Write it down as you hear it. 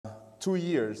2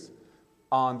 years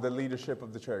on the leadership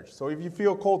of the church. So if you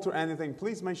feel called to anything,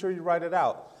 please make sure you write it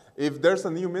out. If there's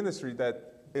a new ministry that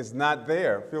is not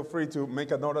there, feel free to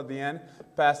make a note at the end,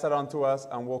 pass that on to us,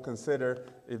 and we'll consider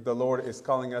if the Lord is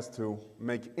calling us to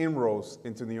make inroads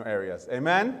into new areas.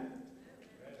 Amen?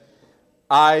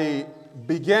 I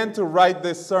began to write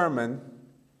this sermon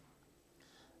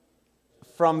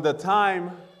from the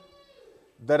time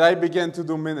that I began to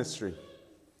do ministry.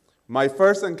 My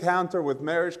first encounter with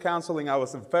marriage counseling, I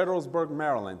was in Federalsburg,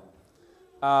 Maryland.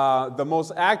 The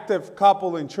most active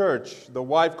couple in church, the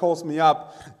wife calls me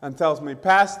up and tells me,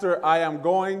 "Pastor, I am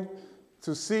going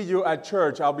to see you at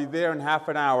church. I'll be there in half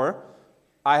an hour."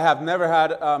 I have never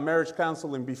had marriage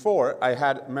counseling before. I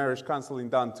had marriage counseling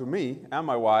done to me and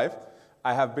my wife.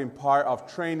 I have been part of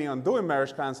training on doing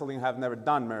marriage counseling. I have never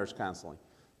done marriage counseling.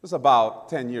 It was about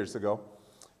 10 years ago.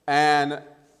 And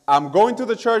I'm going to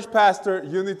the church, "Pastor,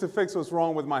 you need to fix what's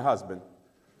wrong with my husband."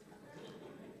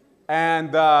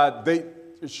 And they,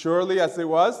 surely as it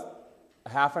was,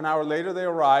 half an hour later they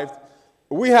arrived.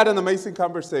 We had an amazing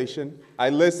conversation. I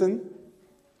listened.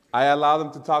 I allowed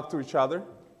them to talk to each other.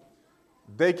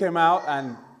 They came out,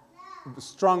 and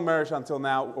strong marriage until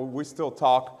now. We still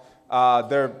talk.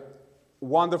 They're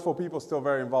wonderful people, still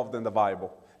very involved in the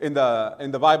Bible, in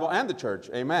the Bible and the church.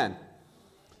 Amen.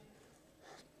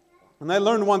 And I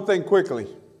learned one thing quickly.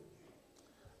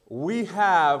 We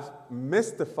have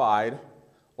mystified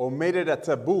or made it a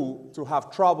taboo to have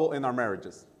trouble in our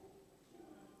marriages.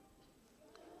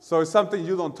 So it's something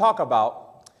you don't talk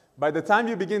about. By the time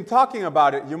you begin talking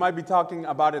about it, you might be talking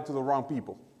about it to the wrong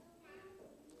people.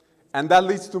 And that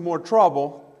leads to more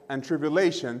trouble and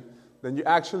tribulation than you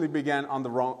actually began on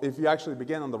the wrong, if you actually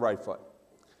began on the right foot.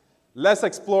 Let's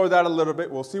explore that a little bit.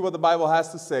 We'll see what the Bible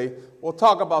has to say. We'll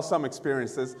talk about some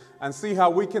experiences and see how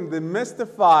we can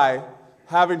demystify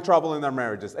having trouble in our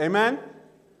marriages. Amen?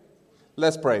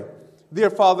 Let's pray. Dear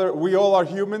Father, we all are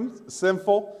human,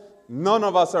 sinful. None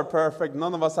of us are perfect.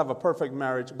 None of us have a perfect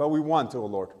marriage, but we want to, O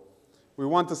Lord. We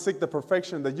want to seek the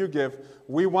perfection that you give.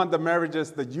 We want the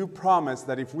marriages that you promise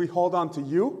that if we hold on to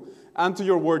you and to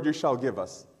your word, you shall give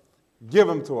us. Give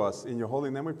them to us. In your holy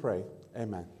name we pray.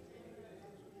 Amen.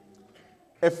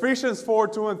 Ephesians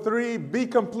 4:2-3, be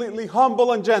completely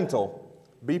humble and gentle.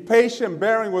 Be patient,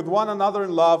 bearing with one another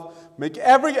in love. Make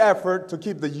every effort to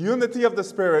keep the unity of the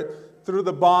Spirit through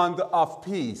the bond of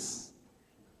peace.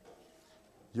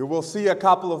 You will see a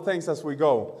couple of things as we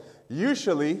go.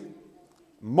 Usually,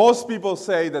 most people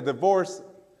say that divorce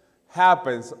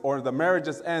happens or the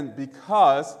marriages end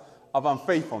because of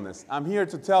unfaithfulness. I'm here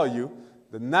to tell you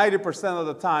that 90% of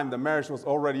the time, the marriage was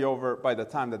already over by the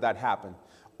time that happened.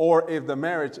 Or if the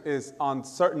marriage is on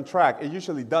certain track, it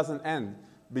usually doesn't end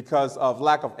because of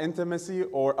lack of intimacy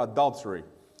or adultery.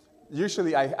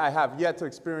 Usually, I have yet to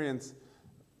experience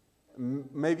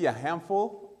maybe a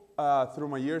handful through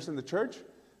my years in the church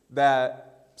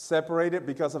that separated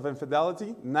because of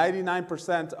infidelity.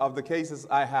 99% of the cases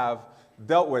I have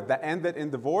dealt with that ended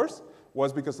in divorce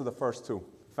was because of the first two.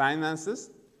 Finances,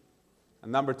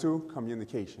 and number two,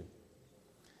 communication.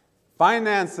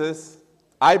 Finances,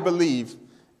 I believe,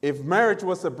 if marriage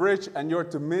was a bridge and you're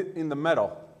to meet in the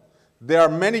middle, there are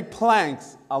many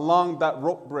planks along that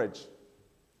rope bridge.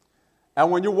 And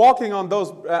when you're walking on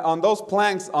those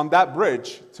planks on that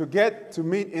bridge to get to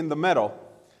meet in the middle,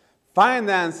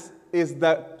 finance is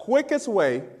the quickest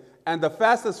way and the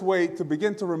fastest way to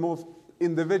begin to remove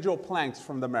individual planks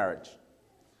from the marriage.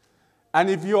 And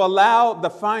if you allow the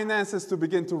finances to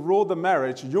begin to rule the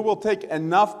marriage, you will take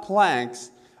enough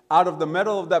planks out of the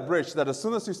middle of that bridge that as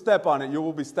soon as you step on it, you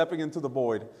will be stepping into the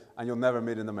void and you'll never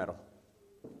meet in the middle.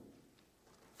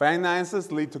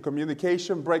 Finances lead to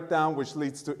communication breakdown, which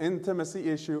leads to intimacy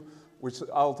issue, which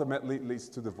ultimately leads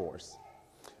to divorce.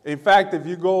 In fact, if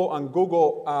you go on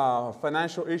Google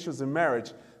financial issues in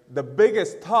marriage, the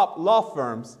biggest top law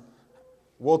firms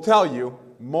will tell you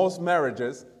most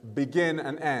marriages begin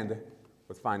and end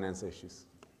with finance issues.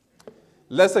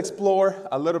 Let's explore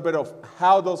a little bit of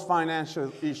how those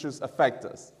financial issues affect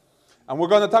us. And we're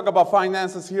going to talk about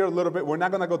finances here a little bit. We're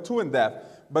not going to go too in depth.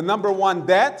 But number one,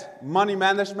 debt, money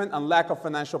management, and lack of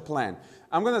financial plan.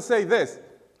 I'm going to say this.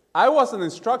 I wasn't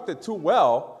instructed too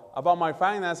well about my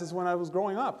finances when I was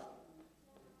growing up.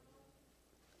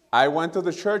 I went to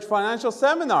the church financial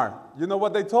seminar. You know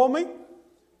what they told me?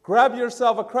 Grab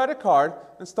yourself a credit card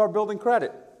and start building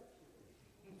credit.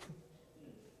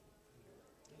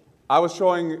 I was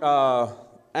showing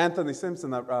Anthony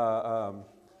Simpson a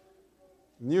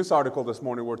news article this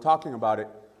morning. We're talking about it.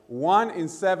 1 in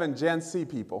 7 Gen Z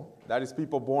people, that is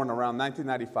people born around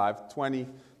 1995, 20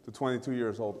 to 22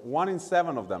 years old, 1 in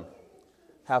 7 of them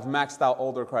have maxed out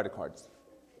all their credit cards.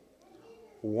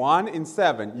 1 in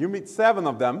 7. You meet 7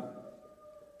 of them.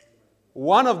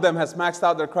 One of them has maxed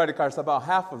out their credit cards. About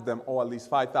half of them owe at least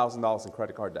 $5,000 in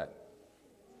credit card debt.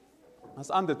 That's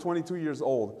under 22 years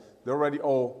old. They already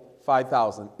owe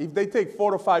 $5,000. If they take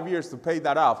 4 to 5 years to pay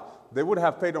that off, they would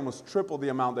have paid almost triple the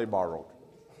amount they borrowed.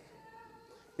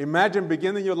 Imagine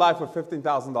beginning your life with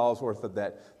 $15,000 worth of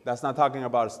debt. That's not talking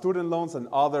about student loans and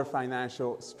other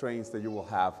financial strains that you will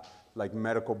have, like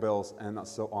medical bills and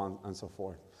so on and so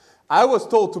forth. I was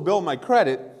told to build my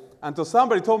credit until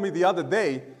somebody told me the other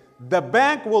day, the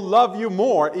bank will love you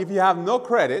more if you have no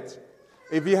credit,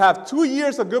 if you have 2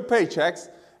 years of good paychecks,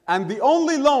 and the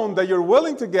only loan that you're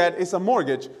willing to get is a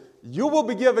mortgage. You will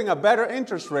be giving a better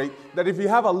interest rate than if you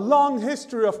have a long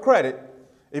history of credit.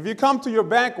 If you come to your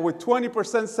bank with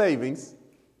 20% savings,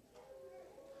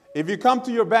 if you come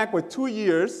to your bank with 2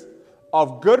 years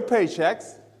of good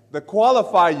paychecks that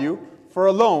qualify you for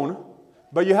a loan,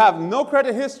 but you have no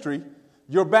credit history,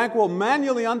 your bank will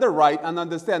manually underwrite and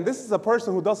understand this is a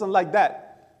person who doesn't like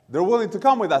debt. They're willing to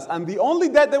come with us. And the only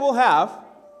debt they will have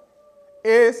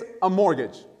is a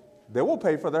mortgage. They will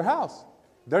pay for their house.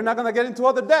 They're not going to get into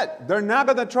other debt. They're not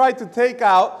going to try to take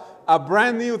out a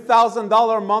brand new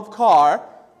 $1,000 a month car.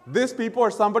 These people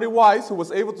are somebody wise who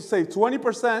was able to save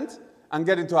 20% and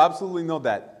get into absolutely no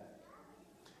debt.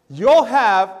 You'll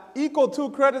have equal to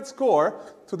credit score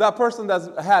to that person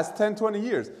that has 10, 20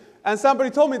 years. And somebody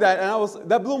told me that, and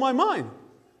that blew my mind.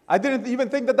 I didn't even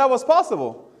think that was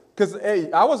possible. Because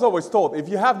I was always told, if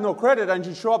you have no credit and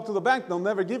you show up to the bank, they'll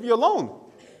never give you a loan.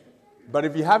 But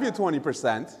if you have your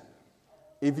 20%,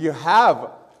 if you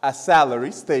have a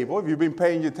salary stable, if you've been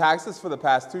paying your taxes for the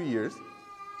past 2 years,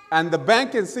 and the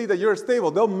bank can see that you're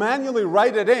stable, they'll manually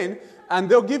write it in, and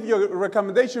they'll give you a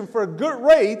recommendation for a good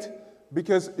rate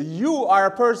because you are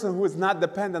a person who is not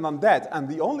dependent on debt, and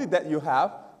the only debt you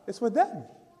have is with them.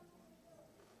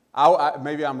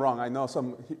 Maybe I'm wrong. I know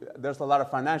there's a lot of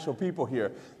financial people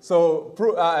here. So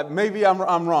maybe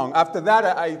I'm wrong. After that,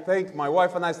 I think my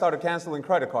wife and I started canceling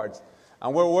credit cards.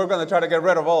 And we're going to try to get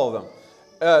rid of all of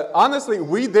them. Honestly,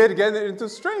 we did get into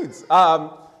strains.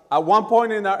 At one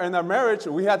point in our marriage,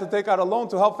 we had to take out a loan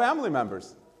to help family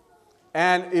members.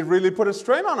 And it really put a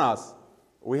strain on us.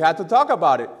 We had to talk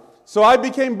about it. So I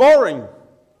became boring.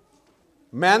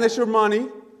 Manage your money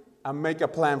and make a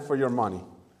plan for your money.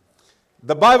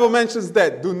 The Bible mentions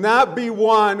that do not be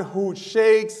one who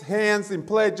shakes hands in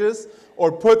pledges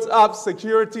or puts up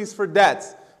securities for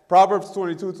debts. Proverbs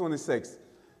 22:26.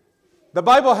 The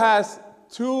Bible has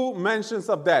 2 mentions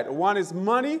of debt. One is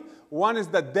money. One is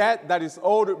the debt that is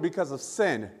owed because of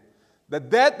sin. The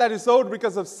debt that is owed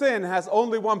because of sin has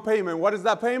only one payment. What is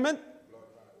that payment?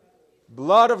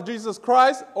 Blood of Jesus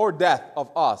Christ or death of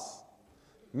us.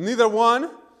 Neither one.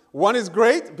 One is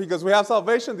great because we have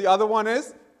salvation. The other one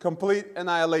is complete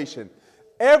annihilation.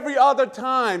 Every other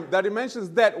time that it mentions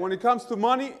debt, when it comes to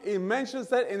money, it mentions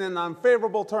that in an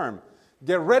unfavorable term.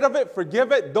 Get rid of it,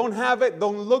 forgive it, don't have it,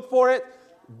 don't look for it.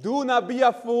 Do not be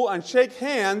a fool and shake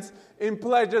hands in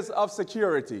pledges of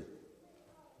security.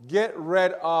 Get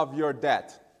rid of your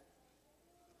debt.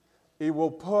 It will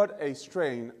put a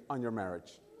strain on your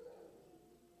marriage.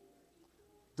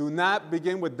 Do not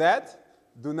begin with debt.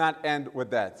 Do not end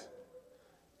with debt.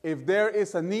 If there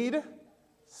is a need,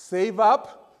 save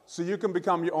up so you can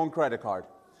become your own credit card.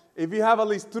 If you have at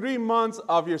least 3 months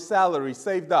of your salary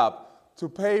saved up to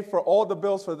pay for all the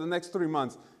bills for the next 3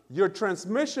 months, your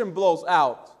transmission blows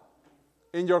out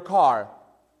in your car,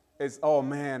 it's, oh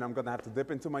man, I'm going to have to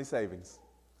dip into my savings.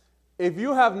 If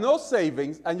you have no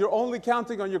savings and you're only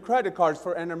counting on your credit cards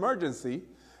for an emergency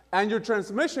and your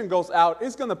transmission goes out,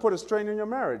 it's going to put a strain on your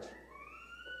marriage.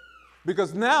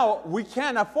 Because now we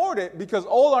can't afford it because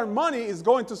all our money is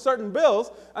going to certain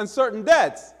bills and certain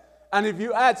debts. And if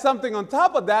you add something on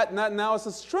top of that, now it's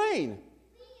a strain.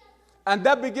 And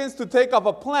that begins to take off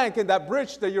a plank in that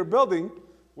bridge that you're building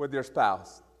with your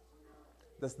spouse.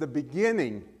 That's the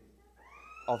beginning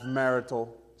of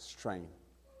marital strain.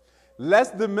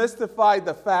 Let's demystify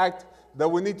the fact that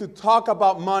we need to talk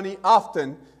about money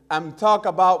often and talk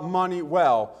about money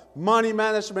well. Money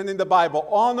management in the Bible.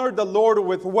 Honor the Lord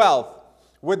with wealth.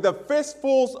 With the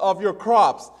fistfuls of your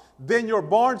crops, then your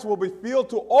barns will be filled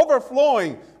to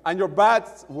overflowing, and your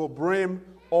vats will brim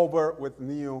over with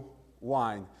new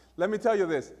wine. Let me tell you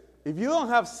this. If you don't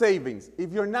have savings,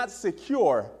 if you're not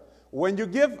secure, when you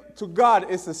give to God,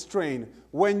 it's a strain.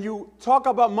 When you talk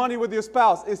about money with your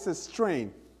spouse, it's a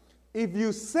strain. If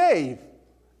you save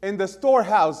in the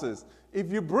storehouses,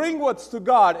 if you bring what's to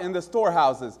God in the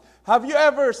storehouses, have you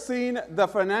ever seen the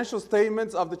financial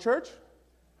statements of the church?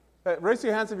 Raise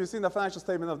your hands if you've seen the financial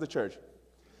statement of the church.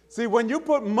 See, when you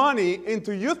put money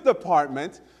into youth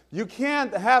department, You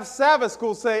can't have Sabbath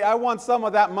school say, I want some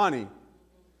of that money.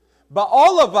 But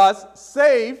all of us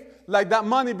save like that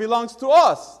money belongs to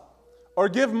us. Or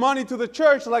give money to the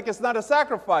church like it's not a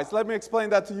sacrifice. Let me explain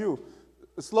that to you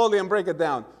slowly and break it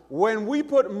down. When we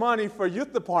put money for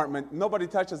youth department, nobody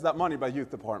touches that money by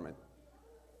youth department.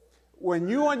 When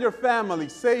you and your family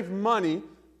save money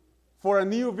for a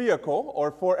new vehicle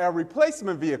or for a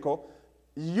replacement vehicle,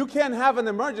 you can't have an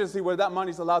emergency where that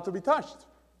money is allowed to be touched.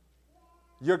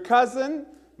 Your cousin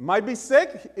might be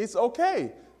sick, it's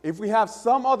okay. If we have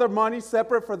some other money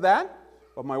separate for that,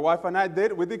 what my wife and I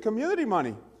did, we did community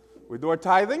money. We do our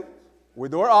tithing, we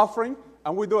do our offering,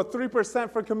 and we do a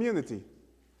 3% for community.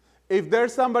 If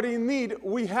there's somebody in need,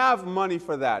 we have money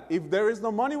for that. If there is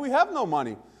no money, we have no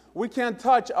money. We can't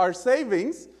touch our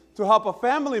savings to help a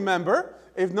family member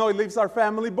if no, it leaves our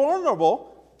family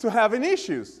vulnerable to having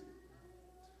issues.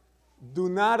 Do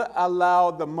not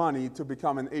allow the money to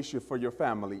become an issue for your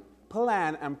family.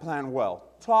 Plan and plan well.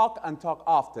 Talk and talk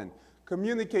often.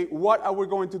 Communicate what are we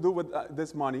going to do with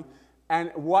this money and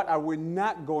what are we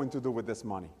not going to do with this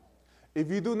money. If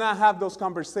you do not have those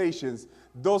conversations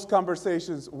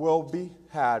will be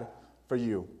had for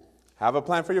you. Have a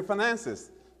plan for your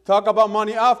finances. Talk about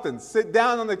money often. Sit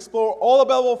down and explore all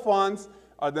available funds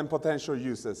and then potential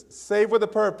uses. Save with a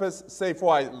purpose, save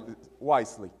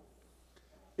wisely.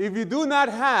 If you do not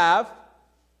have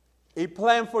a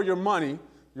plan for your money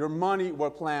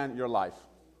will plan your life.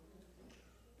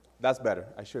 That's better.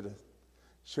 I should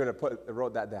have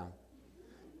wrote that down.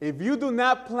 If you do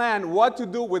not plan what to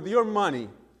do with your money,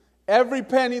 every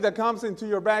penny that comes into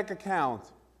your bank account,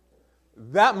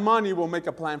 that money will make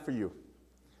a plan for you.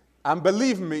 And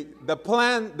believe me, the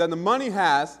plan that the money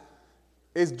has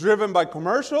is driven by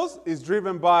commercials, is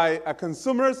driven by a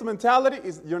consumerist mentality,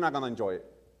 you're not going to enjoy it.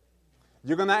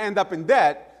 You're going to end up in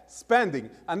debt, spending.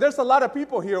 And there's a lot of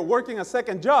people here working a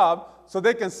second job so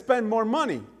they can spend more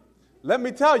money. Let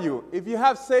me tell you, if you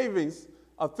have savings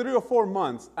of 3 or 4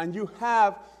 months and you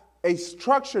have a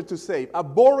structure to save, a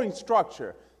boring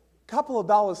structure, a couple of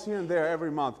dollars here and there every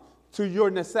month to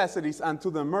your necessities and to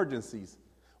the emergencies.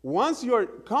 Once you're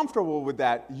comfortable with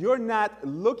that, you're not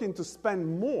looking to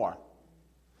spend more.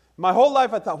 My whole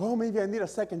life I thought, well, maybe I need a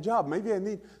second job. Maybe I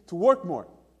need to work more.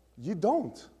 You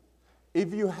don't.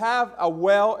 If you have a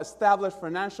well-established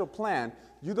financial plan,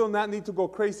 you do not need to go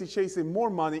crazy chasing more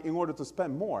money in order to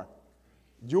spend more.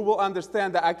 You will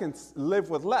understand that I can live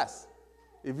with less.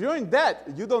 If you're in debt,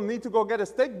 you don't need to go get a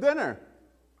steak dinner.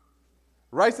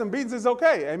 Rice and beans is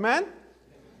okay, amen?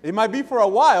 It might be for a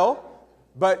while,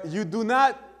 but you do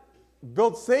not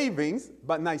build savings,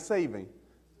 but nice saving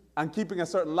and keeping a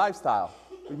certain lifestyle.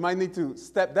 You might need to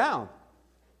step down.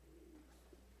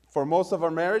 For most of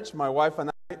our marriage, my wife and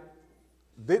I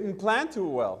didn't plan too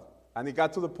well, and it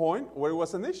got to the point where it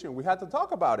was an issue. We had to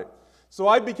talk about it. So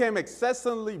I became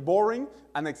excessively boring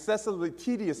and excessively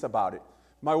tedious about it.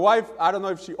 My wife, I don't know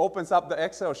if she opens up the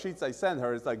Excel sheets I send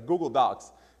her. It's like Google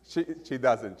Docs. She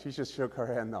doesn't. She just shook her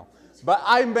head no. But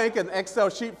I make an Excel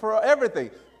sheet for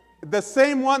everything. The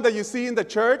same one that you see in the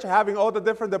church, having all the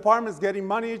different departments getting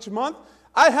money each month,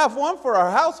 I have one for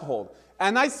our household.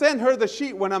 And I send her the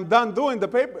sheet when I'm done doing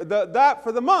that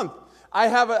for the month. I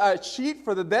have a sheet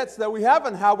for the debts that we have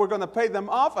and how we're going to pay them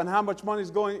off and how much money is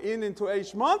going into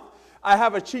each month. I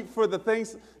have a sheet for the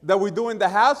things that we do in the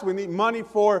house. We need money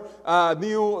for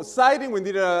new siding. We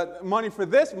need money for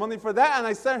this, money for that. And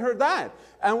I send her that.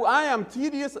 And I am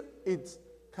tedious. It's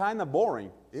kind of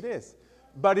boring. It is.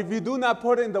 But if you do not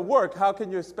put in the work, how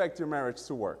can you expect your marriage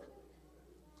to work?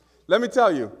 Let me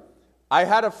tell you, I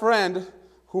had a friend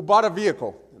who bought a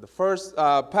vehicle. The first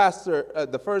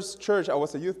the first church I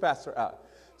was a youth pastor at.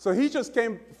 So he just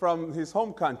came from his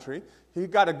home country. He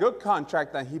got a good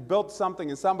contract and he built something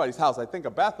in somebody's house, I think a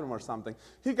bathroom or something.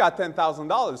 He got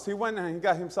 $10,000. He went and he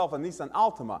got himself a Nissan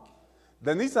Altima.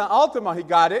 The Nissan Altima, he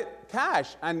got it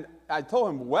cash. And I told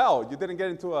him, well, you didn't get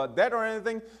into a debt or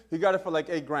anything. He got it for like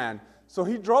 $8,000. So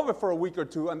he drove it for a week or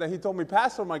two and then he told me,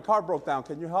 Pastor, my car broke down.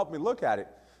 Can you help me look at it?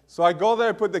 So I go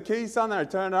there, put the keys on, and I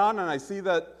turn it on and I see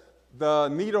that the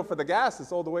needle for the gas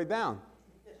is all the way down.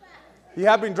 He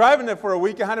had been driving it for a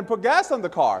week and hadn't put gas on the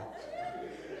car.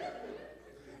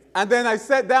 And then I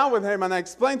sat down with him and I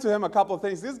explained to him a couple of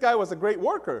things. This guy was a great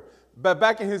worker, but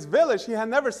back in his village, he had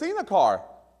never seen a car.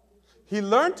 He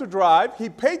learned to drive. He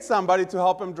paid somebody to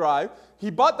help him drive. He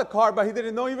bought the car, but he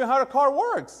didn't know even how the car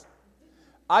works.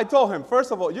 I told him,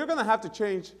 first of all, you're going to have to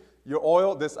change your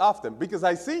oil this often, because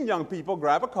I've seen young people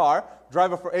grab a car,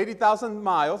 drive it for 80,000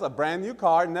 miles, a brand new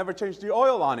car, never change the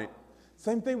oil on it.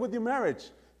 Same thing with your marriage.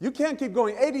 You can't keep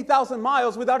going 80,000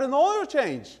 miles without an oil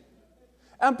change.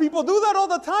 And people do that all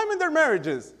the time in their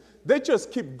marriages. they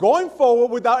just keep going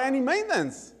forward without any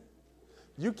maintenance.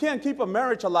 You can't keep a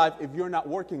marriage alive if you're not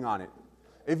working on it.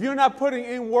 If you're not putting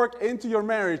in work into your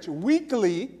marriage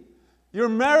weekly, your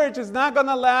marriage is not going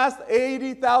to last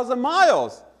 80,000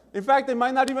 miles. In fact, it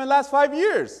might not even last 5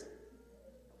 years.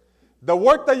 The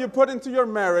work that you put into your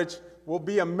marriage will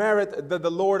be a merit that the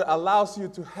Lord allows you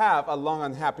to have a long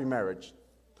and happy marriage.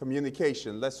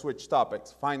 Communication. Let's switch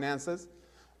topics. Finances.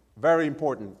 Very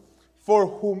important. For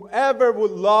whomever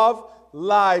would love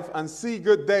life and see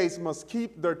good days must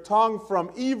keep their tongue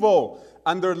from evil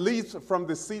and their lips from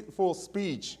deceitful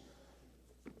speech.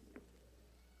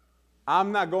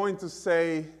 I'm not going to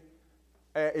say,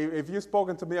 if you've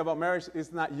spoken to me about marriage,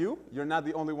 it's not you. You're not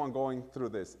the only one going through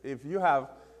this. If you have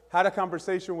had a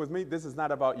conversation with me, this is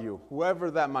not about you, whoever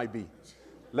that might be.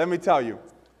 Let me tell you.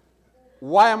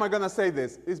 Why am I going to say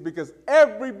this? It's because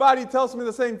everybody tells me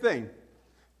the same thing.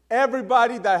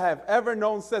 Everybody that I have ever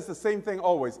known says the same thing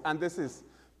always. And this is,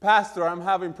 Pastor, I'm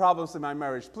having problems in my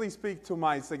marriage. Please speak to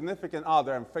my significant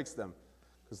other and fix them,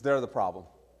 because they're the problem.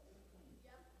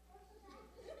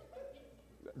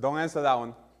 Don't answer that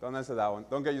one. Don't answer that one.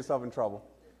 Don't get yourself in trouble.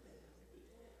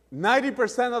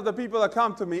 90% of the people that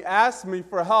come to me ask me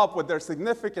for help with their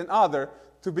significant other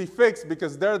to be fixed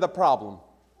because they're the problem.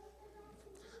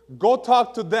 Go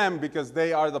talk to them because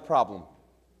they are the problem.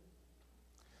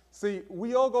 See,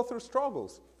 we all go through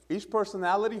struggles. Each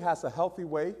personality has a healthy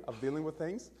way of dealing with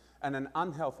things and an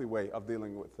unhealthy way of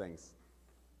dealing with things.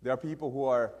 There are people who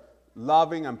are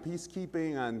loving and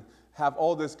peacekeeping and have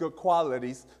all these good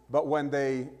qualities, but when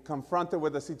they confronted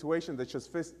with a situation, they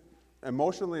just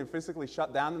emotionally and physically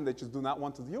shut down and they just do not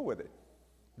want to deal with it.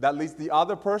 That leads the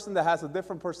other person that has a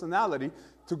different personality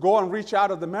to go and reach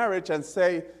out of the marriage and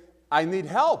say, I need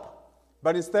help.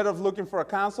 But instead of looking for a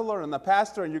counselor and a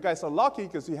pastor, and you guys are lucky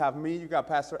because you have me, you got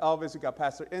Pastor Elvis, you got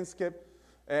Pastor Inskip,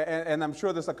 and I'm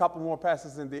sure there's a couple more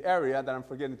pastors in the area that I'm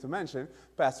forgetting to mention,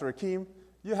 Pastor Akeem.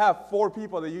 You have 4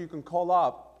 people that you can call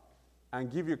up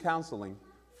and give you counseling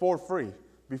for free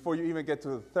before you even get to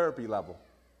the therapy level.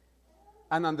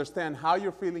 And understand how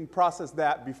you're feeling, process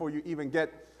that before you even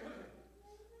get.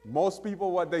 Most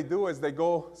people, what they do is they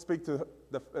go speak to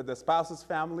the spouse's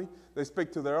family. They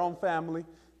speak to their own family.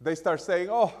 They start saying,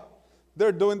 oh,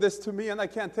 they're doing this to me and I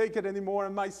can't take it anymore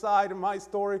on my side and my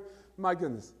story. My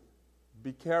goodness.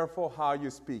 Be careful how you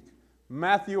speak.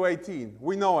 Matthew 18.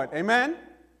 We know it. Amen? Amen.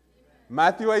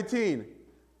 Matthew 18.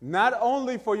 Not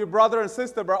only for your brother and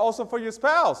sister, but also for your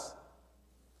spouse.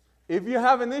 If you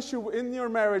have an issue in your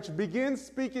marriage, begin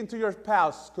speaking to your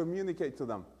spouse. Communicate to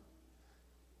them.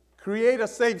 Create a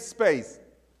safe space.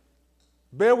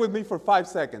 Bear with me for 5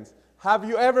 seconds. Have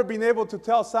you ever been able to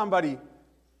tell somebody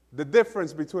the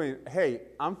difference between, hey,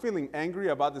 I'm feeling angry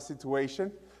about the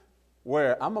situation,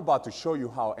 where I'm about to show you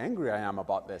how angry I am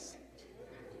about this?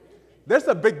 There's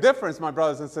a big difference, my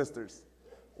brothers and sisters.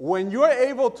 When you're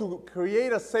able to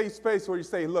create a safe space where you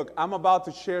say, look, I'm about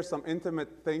to share some intimate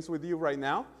things with you right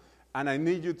now, and I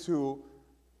need you to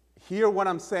hear what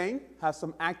I'm saying, have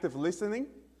some active listening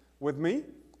with me.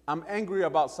 I'm angry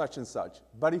about such and such.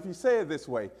 But if you say it this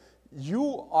way,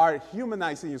 you are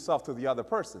humanizing yourself to the other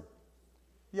person.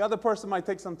 The other person might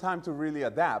take some time to really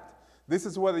adapt. This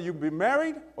is whether you be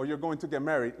married or you're going to get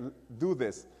married. Do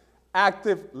this.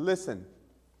 Active listen.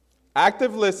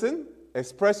 Active listen.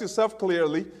 Express yourself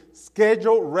clearly.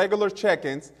 Schedule regular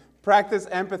check-ins. Practice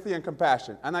empathy and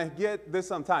compassion. And I get this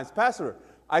sometimes. Pastor,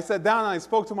 I sat down and I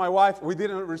spoke to my wife. We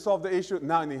didn't resolve the issue.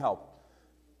 Now I need help.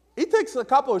 It takes a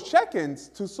couple of check-ins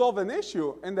to solve an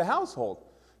issue in the household.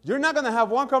 You're not going to have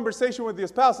one conversation with your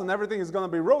spouse and everything is going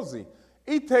to be rosy.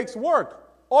 It takes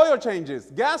work, oil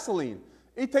changes, gasoline.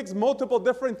 It takes multiple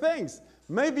different things.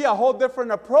 Maybe a whole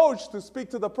different approach to speak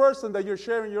to the person that you're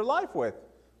sharing your life with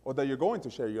or that you're going to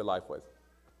share your life with.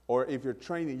 Or if you're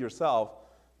training yourself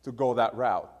to go that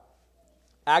route.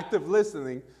 Active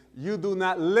listening, you do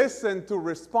not listen to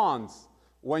response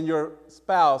when your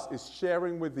spouse is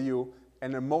sharing with you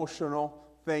an emotional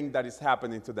thing that is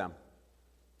happening to them.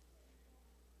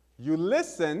 You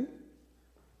listen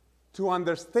to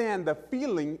understand the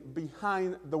feeling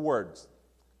behind the words.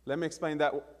 Let me explain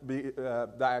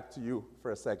that to you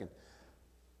for a second.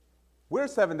 We're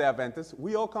Seventh-day Adventists.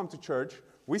 We all come to church.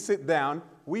 We sit down.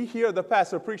 We hear the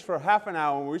pastor preach for half an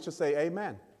hour, and we just say,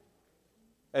 amen.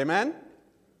 Amen?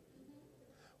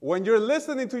 When you're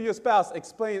listening to your spouse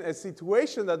explain a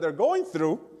situation that they're going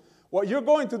through, what you're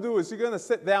going to do is you're going to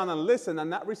sit down and listen and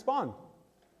not respond.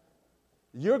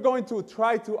 You're going to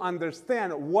try to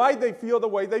understand why they feel the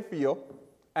way they feel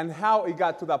and how it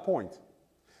got to that point.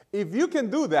 If you can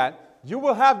do that, you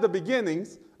will have the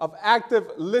beginnings of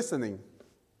active listening.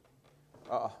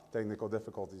 Technical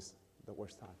difficulties. the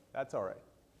worst time. That's all right.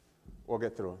 We'll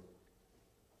get through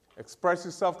it. Express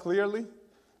yourself clearly.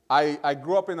 I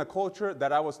grew up in a culture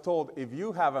that I was told, if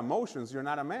you have emotions, you're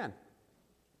not a man.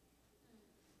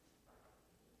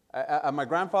 At my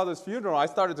grandfather's funeral, I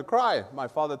started to cry. My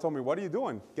father told me, what are you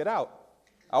doing? Get out.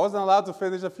 I wasn't allowed to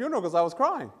finish the funeral because I was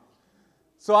crying.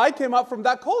 So I came up from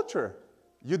that culture.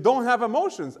 You don't have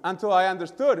emotions until I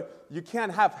understood you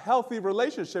can't have healthy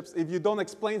relationships if you don't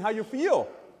explain how you feel.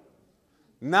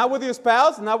 Not with your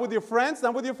spouse, not with your friends,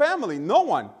 not with your family. No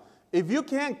one. If you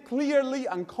can't clearly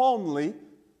and calmly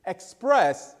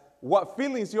express what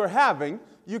feelings you're having,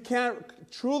 you can't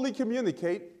truly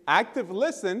communicate, active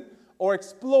listen, or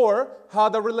explore how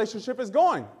the relationship is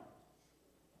going.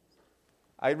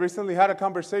 I recently had a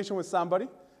conversation with somebody,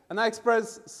 and I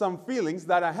expressed some feelings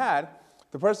that I had.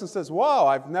 The person says, wow,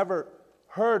 I've never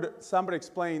heard somebody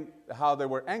explain how they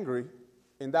were angry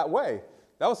in that way.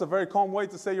 That was a very calm way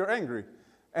to say you're angry.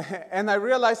 And I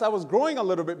realized I was growing a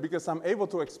little bit because I'm able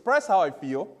to express how I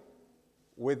feel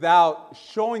without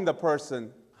showing the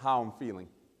person how I'm feeling.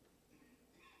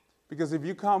 Because if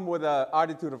you come with an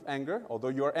attitude of anger, although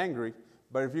you're angry,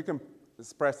 but if you can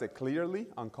express it clearly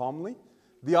and calmly,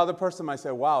 the other person might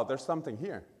say, wow, there's something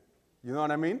here. You know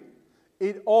what I mean?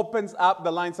 It opens up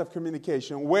the lines of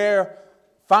communication where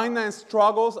finance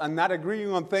struggles and not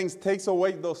agreeing on things takes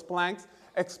away those planks.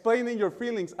 Explaining your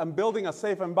feelings and building a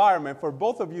safe environment for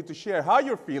both of you to share how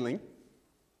you're feeling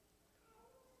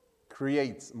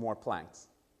creates more planks,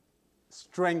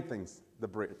 strengthens the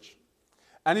bridge.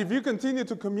 And if you continue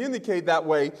to communicate that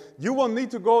way, you will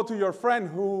need to go to your friend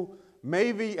who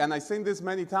maybe, and I've seen this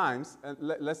many times, and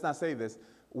let's not say this,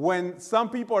 when some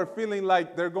people are feeling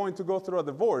like they're going to go through a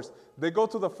divorce, they go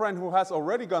to the friend who has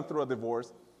already gone through a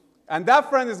divorce, and that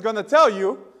friend is going to tell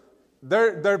you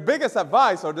their biggest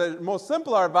advice or their most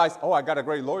simple advice, oh, I got a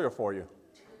great lawyer for you.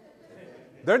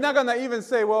 They're not going to even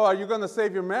say, well, are you going to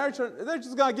save your marriage? They're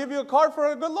just going to give you a card for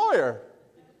a good lawyer.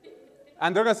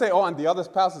 And they're going to say, oh, and the other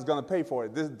spouse is going to pay for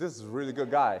it. This is a really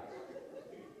good guy.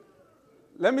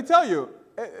 Let me tell you,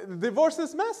 divorce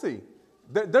is messy.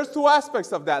 There's two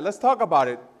aspects of that. Let's talk about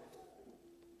it.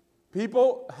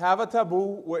 People have a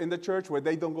taboo in the church where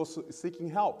they don't go seeking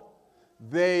help.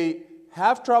 They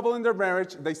have trouble in their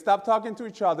marriage, they stop talking to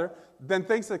each other, then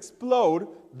things explode,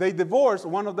 they divorce,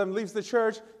 one of them leaves the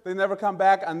church, they never come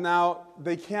back, and now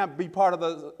they can't be part of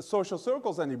the social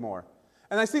circles anymore.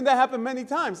 And I've seen that happen many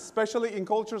times, especially in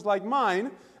cultures like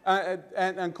mine,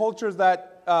 and cultures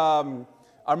that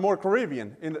are more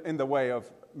Caribbean in the way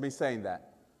of me saying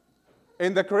that.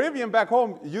 In the Caribbean back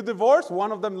home, you divorce,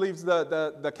 one of them leaves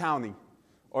the county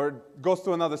or goes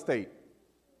to another state.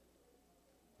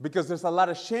 Because there's a lot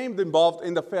of shame involved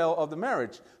in the fail of the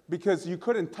marriage because you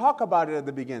couldn't talk about it at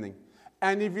the beginning.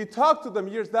 And if you talk to them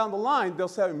years down the line, they'll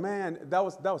say, man, that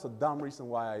was a dumb reason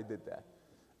why I did that.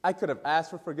 I could have asked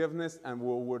for forgiveness and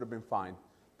we would have been fine.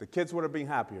 The kids would have been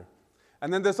happier.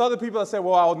 And then there's other people that say,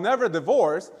 well, I'll never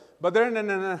divorce, but they're in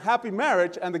an unhappy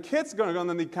marriage and the kids are going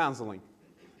to need counseling.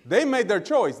 They made their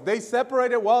choice. They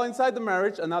separated while inside the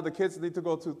marriage and now the kids need to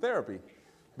go to therapy.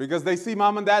 Because they see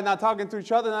mom and dad not talking to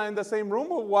each other, not in the same room.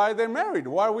 Well, why are they married?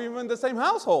 Why are we even in the same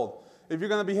household if you're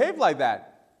going to behave like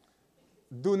that?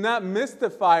 Do not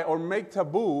mystify or make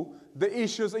taboo the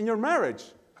issues in your marriage.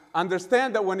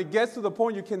 Understand that when it gets to the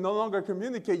point you can no longer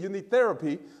communicate, you need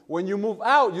therapy. When you move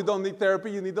out, you don't need therapy,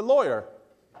 you need a lawyer.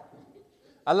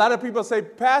 A lot of people say,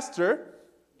 Pastor,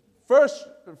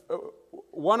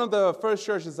 one of the first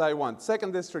churches I went,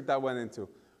 second district I went into,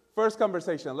 first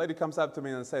conversation, a lady comes up to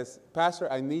me and says,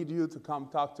 Pastor, I need you to come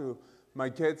talk to my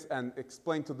kids and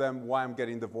explain to them why I'm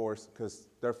getting divorced because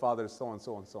their father is so and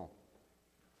so and so.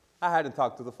 I hadn't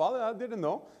talked to the father. I didn't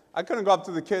know. I couldn't go up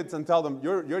to the kids and tell them,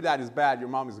 your dad is bad, your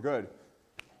mom is good.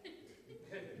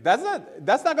 That's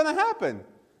not going to happen.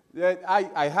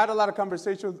 I had a lot of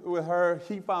conversations with her.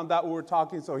 He found out we were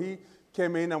talking, so he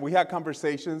came in and we had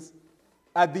conversations.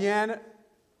 At the end,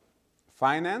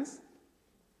 finance,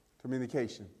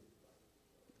 communication.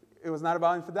 It was not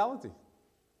about infidelity.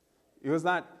 It was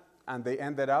not, and they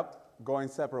ended up going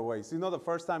separate ways. You know the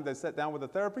first time they sat down with the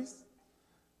therapist?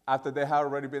 After they had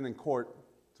already been in court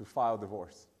to file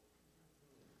divorce.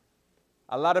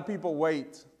 A lot of people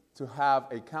wait to have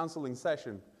a counseling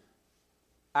session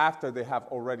after they have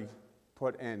already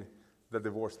put in the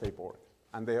divorce paperwork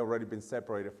and they have already been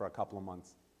separated for a couple of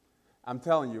months. I'm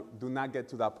telling you, do not get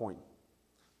to that point.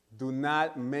 Do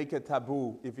not make it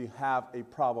taboo if you have a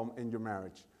problem in your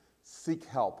marriage. Seek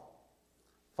help.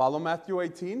 Follow Matthew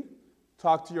 18.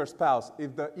 Talk to your spouse.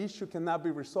 If the issue cannot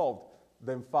be resolved,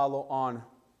 then follow on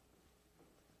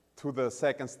to the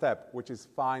second step, which is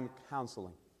find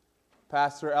counseling.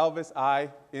 Pastor Elvis, I,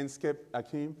 Inskip,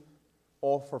 Akeem,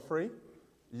 all for free.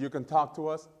 You can talk to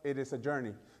us. It is a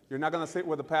journey. You're not going to sit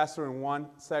with a pastor in one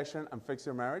session and fix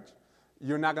your marriage.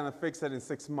 You're not going to fix it in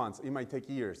 6 months. It might take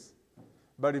years.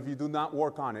 But if you do not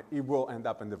work on it, it will end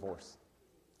up in divorce.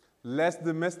 Let's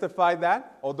demystify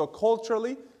that. Although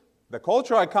culturally, the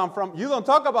culture I come from, you don't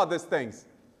talk about these things.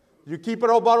 You keep it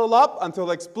all bottled up until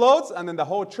it explodes, and then the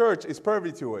whole church is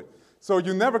privy to it. So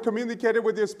you never communicated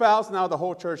with your spouse. Now the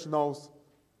whole church knows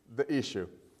the issue.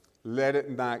 Let it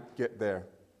not get there.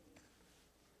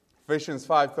 Ephesians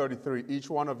 5:33, each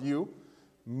one of you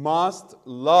must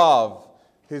love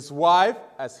his wife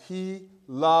as he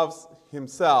loves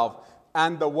himself,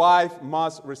 and the wife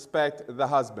must respect the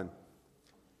husband.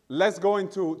 Let's go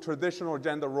into traditional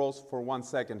gender roles for 1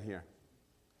 second here.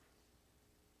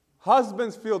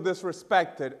 Husbands feel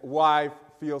disrespected, wife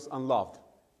feels unloved.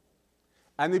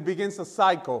 And it begins a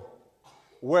cycle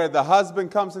where the husband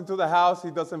comes into the house,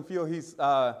 he doesn't feel his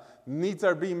needs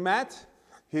are being met,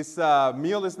 his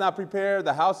meal is not prepared,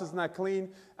 the house is not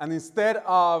clean, and instead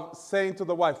of saying to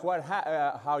the wife,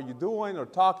 how you doing, or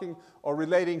talking, or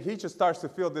relating, he just starts to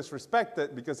feel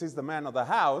disrespected because he's the man of the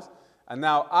house, and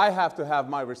now I have to have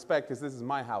my respect because this is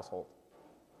my household.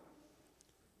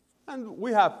 And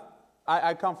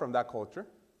I come from that culture,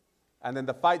 and then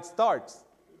the fight starts.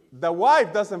 The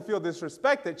wife doesn't feel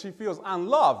disrespected, she feels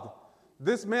unloved.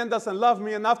 This man doesn't love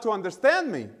me enough to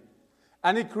understand me.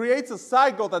 And it creates a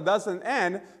cycle that doesn't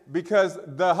end because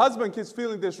the husband keeps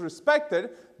feeling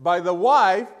disrespected by the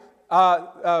wife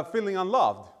feeling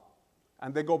unloved.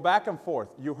 And they go back and forth.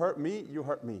 You hurt me, you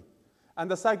hurt me. And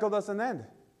the cycle doesn't end.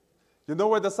 You know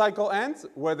where the cycle ends?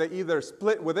 Where they either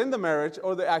split within the marriage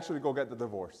or they actually go get the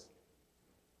divorce.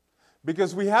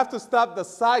 Because we have to stop the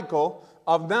cycle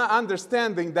of not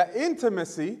understanding that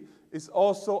intimacy is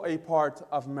also a part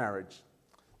of marriage.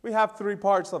 We have 3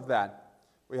 parts of that.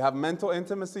 We have mental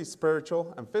intimacy,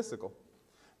 spiritual, and physical.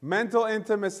 Mental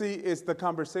intimacy is the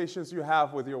conversations you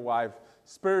have with your wife.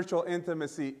 Spiritual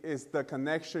intimacy is the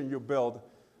connection you build,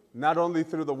 not only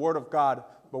through the Word of God,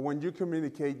 but when you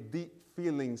communicate deep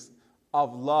feelings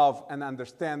of love and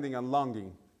understanding and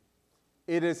longing.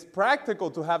 It is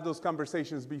practical to have those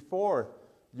conversations before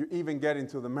you even get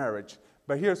into the marriage.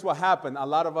 But here's what happened. A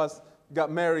lot of us got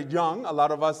married young. A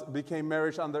lot of us became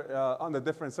married under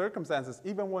different circumstances.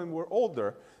 Even when we're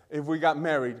older, if we got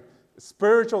married,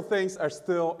 spiritual things are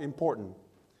still important.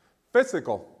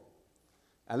 Physical.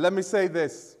 And let me say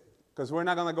this, because we're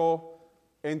not going to go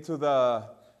into the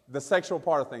sexual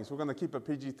part of things. We're going to keep it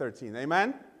PG-13.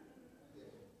 Amen?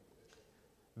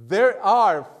 There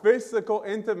are physical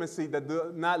intimacy that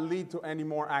do not lead to any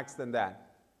more acts than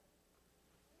that.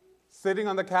 Sitting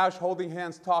on the couch, holding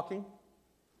hands, talking,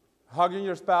 hugging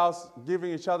your spouse,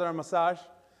 giving each other a massage,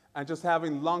 and just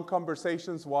having long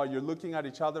conversations while you're looking at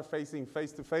each other, facing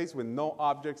face to face with no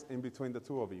objects in between the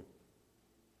two of you.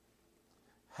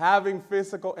 Having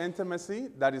physical intimacy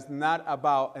that is not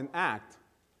about an act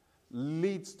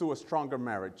leads to a stronger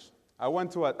marriage. I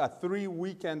went to a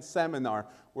 3-weekend seminar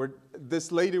where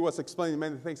this lady was explaining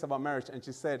many things about marriage, and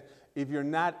she said, if you're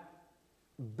not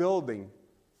building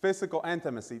physical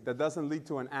intimacy that doesn't lead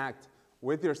to an act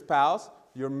with your spouse,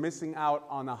 you're missing out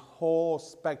on a whole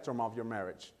spectrum of your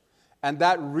marriage. And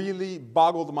that really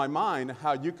boggled my mind,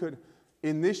 how you could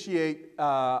initiate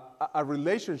a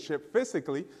relationship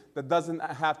physically that doesn't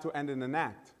have to end in an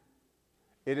act.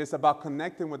 It is about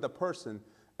connecting with the person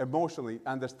emotionally,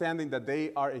 understanding that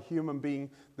they are a human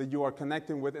being that you are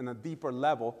connecting with in a deeper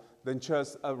level than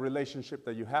just a relationship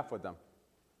that you have with them.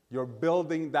 You're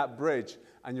building that bridge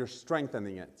and you're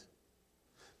strengthening it.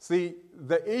 See,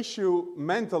 the issue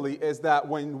mentally is that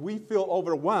when we feel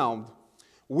overwhelmed,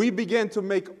 we begin to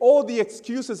make all the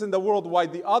excuses in the world why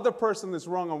the other person is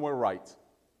wrong and we're right.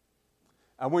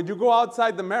 And when you go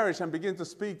outside the marriage and begin to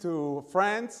speak to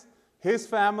friends, his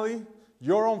family,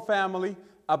 your own family,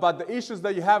 about the issues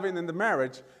that you're having in the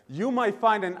marriage, you might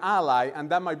find an ally, and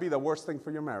that might be the worst thing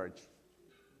for your marriage.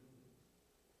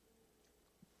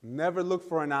 Never look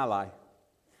for an ally.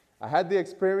 I had the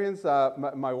experience,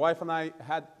 my wife and I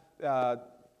had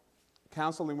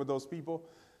counseling with those people.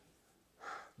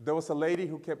 There was a lady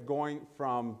who kept going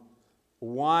from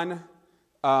one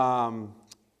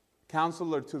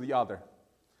counselor to the other.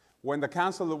 When the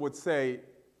counselor would say,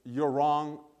 you're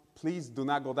wrong, please do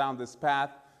not go down this path,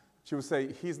 she would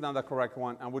say, he's not the correct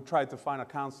one, and would try to find a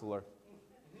counselor.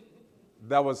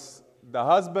 That was, the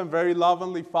husband very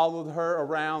lovingly followed her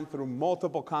around through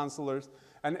multiple counselors,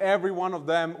 and every one of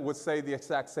them would say the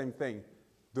exact same thing.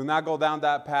 Do not go down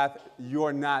that path.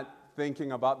 You're not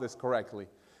thinking about this correctly.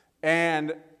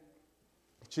 And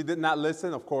she did not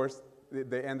listen, of course.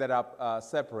 They ended up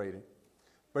separating.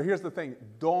 But here's the thing.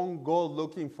 Don't go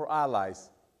looking for allies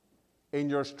in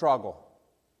your struggle.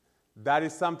 That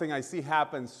is something I see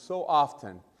happen so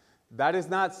often. That is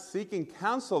not seeking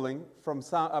counseling from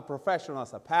a professional,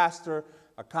 as a pastor,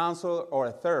 a counselor, or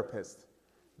a therapist.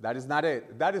 That is not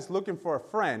it. That is looking for a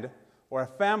friend or a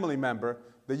family member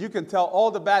that you can tell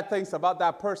all the bad things about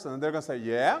that person, and they're going to say,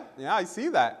 yeah, I see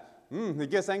that. He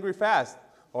gets angry fast.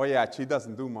 Oh, yeah, she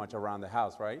doesn't do much around the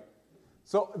house, right?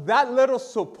 So that little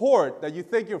support that you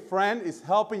think your friend is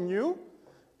helping you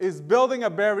is building a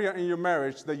barrier in your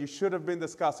marriage that you should have been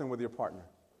discussing with your partner.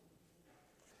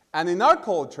 And in our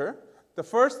culture, the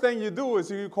first thing you do is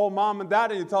you call mom and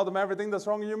dad and you tell them everything that's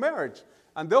wrong in your marriage.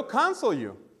 And they'll counsel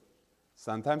you.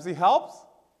 Sometimes he helps,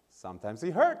 sometimes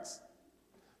he hurts.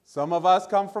 Some of us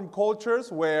come from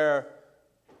cultures where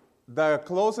the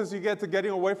closest you get to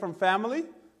getting away from family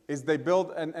is they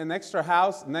build an extra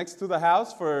house next to the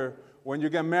house for when you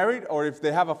get married, or if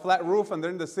they have a flat roof and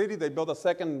they're in the city, they build a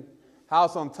second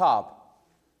house on top.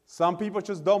 Some people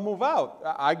just don't move out.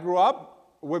 I grew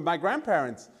up with my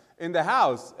grandparents in the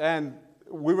house, and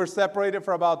we were separated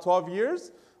for about 12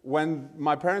 years. When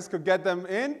my parents could get them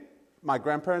in, my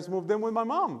grandparents moved in with my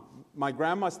mom. My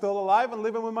grandma's still alive and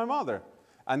living with my mother.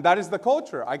 And that is the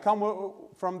culture. I come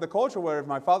from the culture where if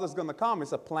my father's going to come,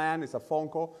 it's a plan, it's a phone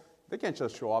call. They can't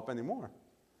just show up anymore.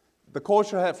 The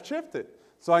culture has shifted.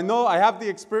 So I know I have the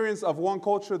experience of one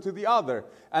culture to the other.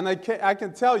 And I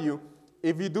can tell you,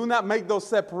 if you do not make those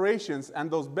separations and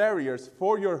those barriers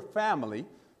for your family,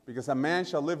 because a man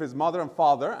shall leave his mother and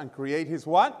father and create his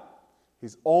what?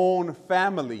 His own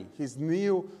family, his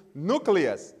new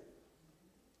nucleus.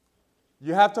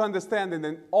 You have to understand that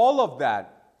in all of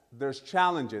that, there's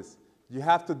challenges. You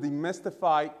have to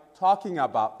demystify talking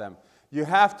about them. You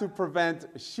have to prevent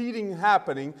cheating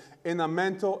happening in a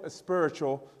mental,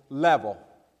 spiritual level.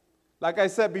 Like I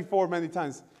said before many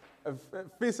times,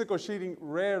 physical cheating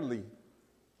rarely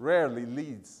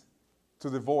leads to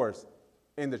divorce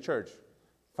in the church.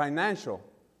 Financial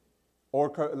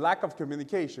or lack of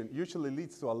communication usually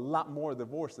leads to a lot more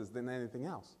divorces than anything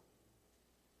else.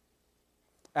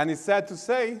 And it's sad to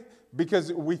say,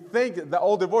 because we think that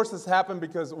all divorces happen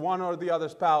because one or the other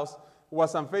spouse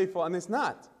was unfaithful, and it's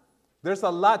not. There's a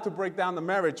lot to break down the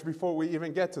marriage before we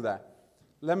even get to that.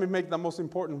 Let me make the most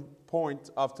important point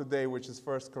of today, which is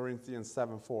 1 Corinthians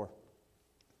 7:4.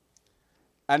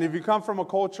 And if you come from a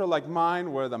culture like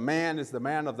mine, where the man is the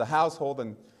man of the household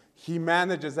and he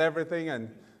manages everything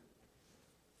and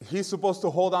he's supposed to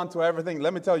hold on to everything,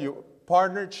 let me tell you,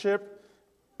 partnership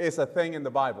is a thing in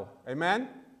the Bible. Amen?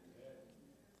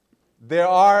 There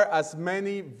are as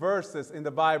many verses in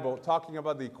the Bible talking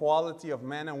about the equality of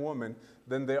man and woman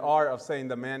than there are of saying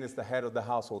the man is the head of the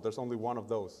household. There's only one of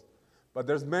those. But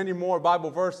there's many more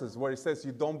Bible verses where it says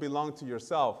you don't belong to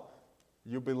yourself,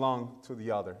 you belong to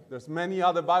the other. There's many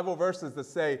other Bible verses that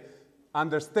say,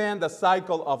 understand the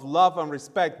cycle of love and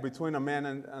respect between a man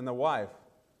and a wife.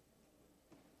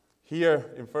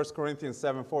 Here in 1 Corinthians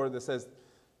 7:4, it says,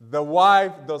 the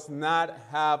wife does not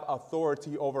have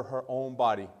authority over her own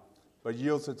body, but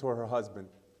yields it to her husband.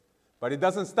 But it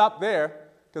doesn't stop there,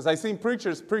 because I've seen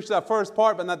preachers preach that first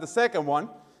part, but not the second one.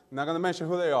 I'm not going to mention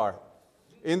who they are.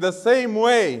 In the same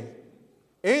way,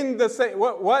 in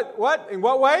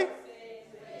what way?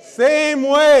 Same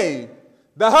way.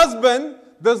 The husband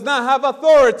does not have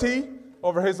authority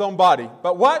over his own body.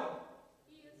 But what?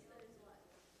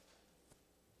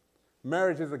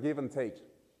 Marriage is a give and take.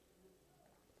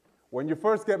 When you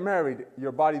first get married,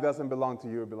 your body doesn't belong to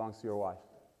you, it belongs to your wife.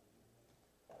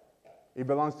 It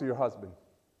belongs to your husband.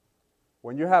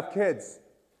 When you have kids,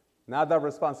 now that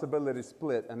responsibility is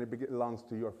split and it belongs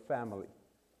to your family,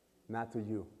 not to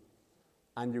you.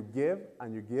 And you give,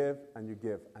 and you give, and you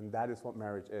give. And that is what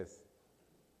marriage is.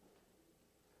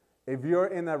 If you're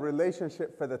in a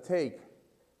relationship for the take,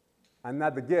 and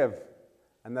not the give,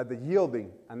 and not the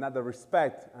yielding, and not the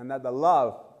respect, and not the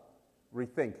love,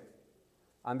 rethink.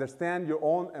 Understand your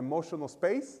own emotional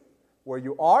space, where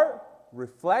you are,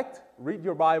 reflect, read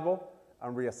your Bible,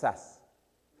 and reassess.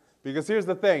 Because here's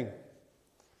the thing.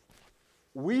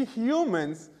 We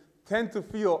humans tend to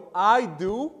feel I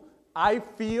do, I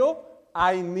feel,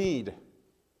 I need.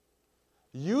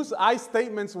 Use I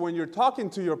statements when you're talking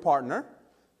to your partner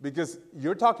because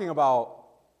you're talking about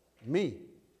me.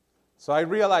 So I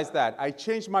realized that. I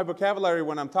changed my vocabulary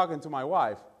when I'm talking to my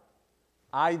wife.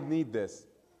 I need this.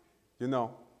 You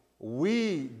know,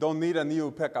 we don't need a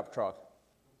new pickup truck.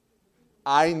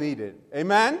 I need it.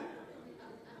 Amen?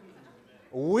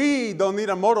 We don't need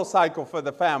a motorcycle for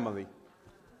the family.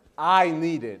 I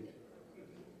need it.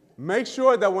 Make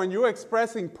sure that when you're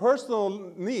expressing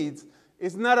personal needs,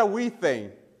 it's not a we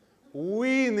thing.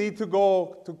 we need to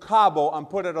go to Cabo and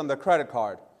put it on the credit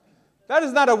card. That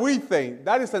is not a we thing.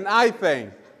 That is an I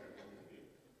thing.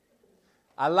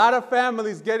 A lot of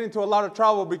families get into a lot of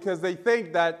trouble because they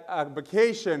think that a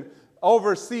vacation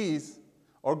overseas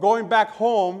or going back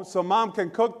home so mom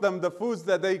can cook them the foods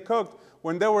that they cooked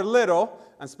when they were little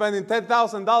and spending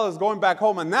 $10,000 going back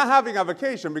home and not having a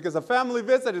vacation, because a family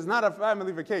visit is not a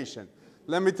family vacation.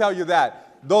 Let me tell you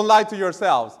that. Don't lie to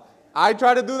yourselves. I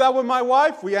tried to do that with my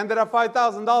wife. We ended up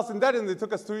 $5,000 in debt, and it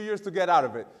took us 2 years to get out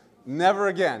of it. Never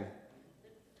again.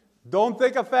 Don't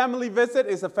think a family visit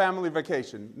is a family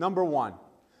vacation. Number one.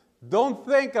 Don't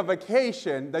think a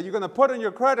vacation that you're going to put on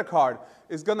your credit card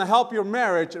is going to help your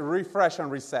marriage refresh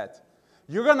and reset.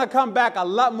 You're going to come back a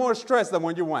lot more stressed than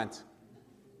when you went.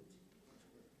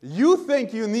 You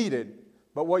think you need it,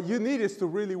 but what you need is to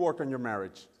really work on your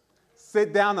marriage.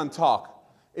 Sit down and talk.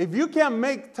 If you can't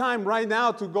make time right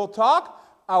now to go talk,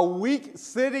 a week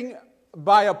sitting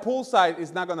by a poolside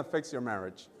is not going to fix your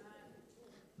marriage.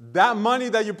 That money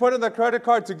that you put in the credit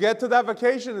card to get to that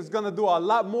vacation is going to do a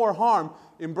lot more harm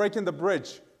in breaking the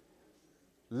bridge.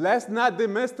 Let's not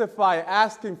demystify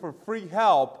asking for free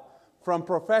help from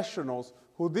professionals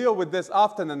who deal with this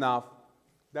often enough.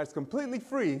 That's completely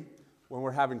free when we're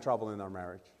having trouble in our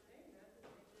marriage.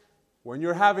 When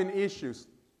you're having issues,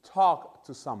 talk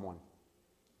to someone.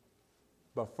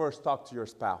 But first, talk to your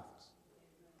spouse.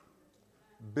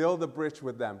 Build a bridge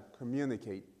with them.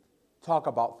 Communicate. Talk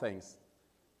about things.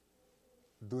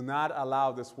 Do not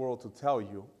allow this world to tell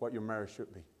you what your marriage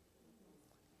should be.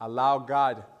 Allow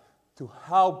God to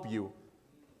help you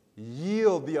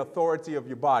yield the authority of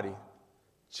your body.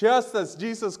 Just as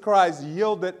Jesus Christ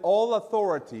yielded all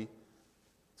authority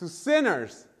to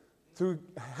sinners to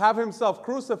have himself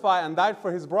crucified and died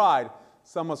for his bride,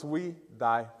 so must we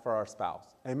die for our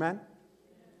spouse. Amen?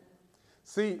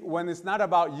 See, when it's not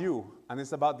about you and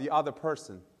it's about the other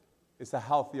person, it's a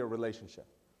healthier relationship.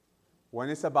 When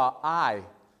it's about I,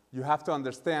 you have to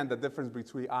understand the difference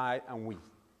between I and we.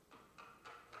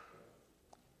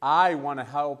 I want a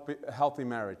healthy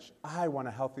marriage. I want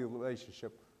a healthy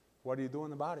relationship. What are you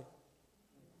doing about it?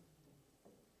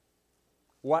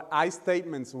 What I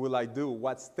statements will I do?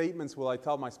 What statements will I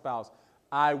tell my spouse?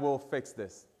 I will fix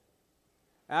this.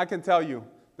 And I can tell you,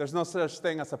 there's no such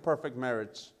thing as a perfect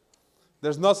marriage.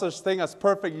 There's no such thing as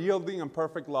perfect yielding and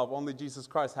perfect love. Only Jesus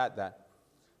Christ had that.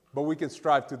 But we can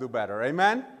strive to do better.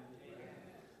 Amen? Amen.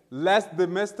 Let's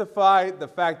demystify the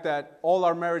fact that all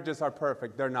our marriages are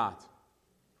perfect. They're not.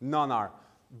 None are.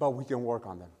 But we can work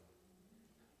on them.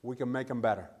 We can make them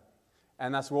better.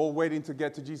 And as we're all waiting to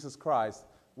get to Jesus Christ,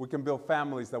 we can build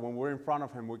families that when we're in front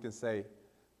of him, we can say,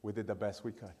 we did the best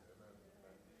we could.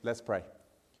 Let's pray.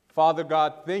 Father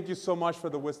God, thank you so much for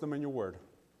the wisdom in your word.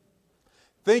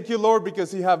 Thank you, Lord,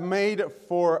 because you have made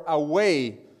for a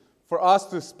way for us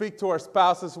to speak to our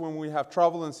spouses when we have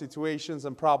trouble and situations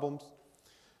and problems.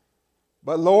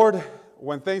 But Lord,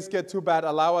 when things get too bad,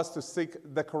 allow us to seek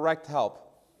the correct help.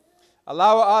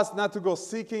 Allow us not to go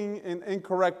seeking in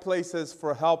incorrect places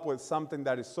for help with something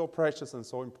that is so precious and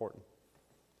so important.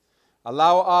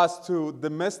 Allow us to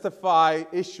demystify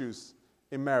issues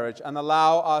in marriage and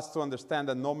allow us to understand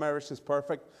that no marriage is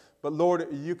perfect. But Lord,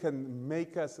 you can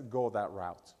make us go that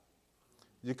route.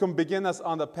 You can begin us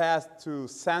on the path to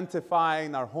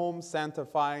sanctifying our homes,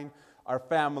 sanctifying our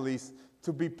families,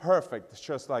 to be perfect,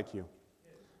 just like you.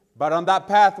 But on that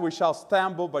path we shall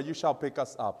stumble, but you shall pick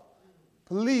us up.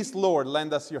 Please, Lord,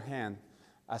 lend us your hand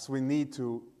as we need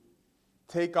to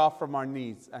take off from our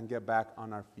knees and get back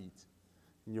on our feet.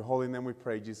 In your holy name we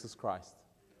pray, Jesus Christ.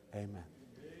 Amen.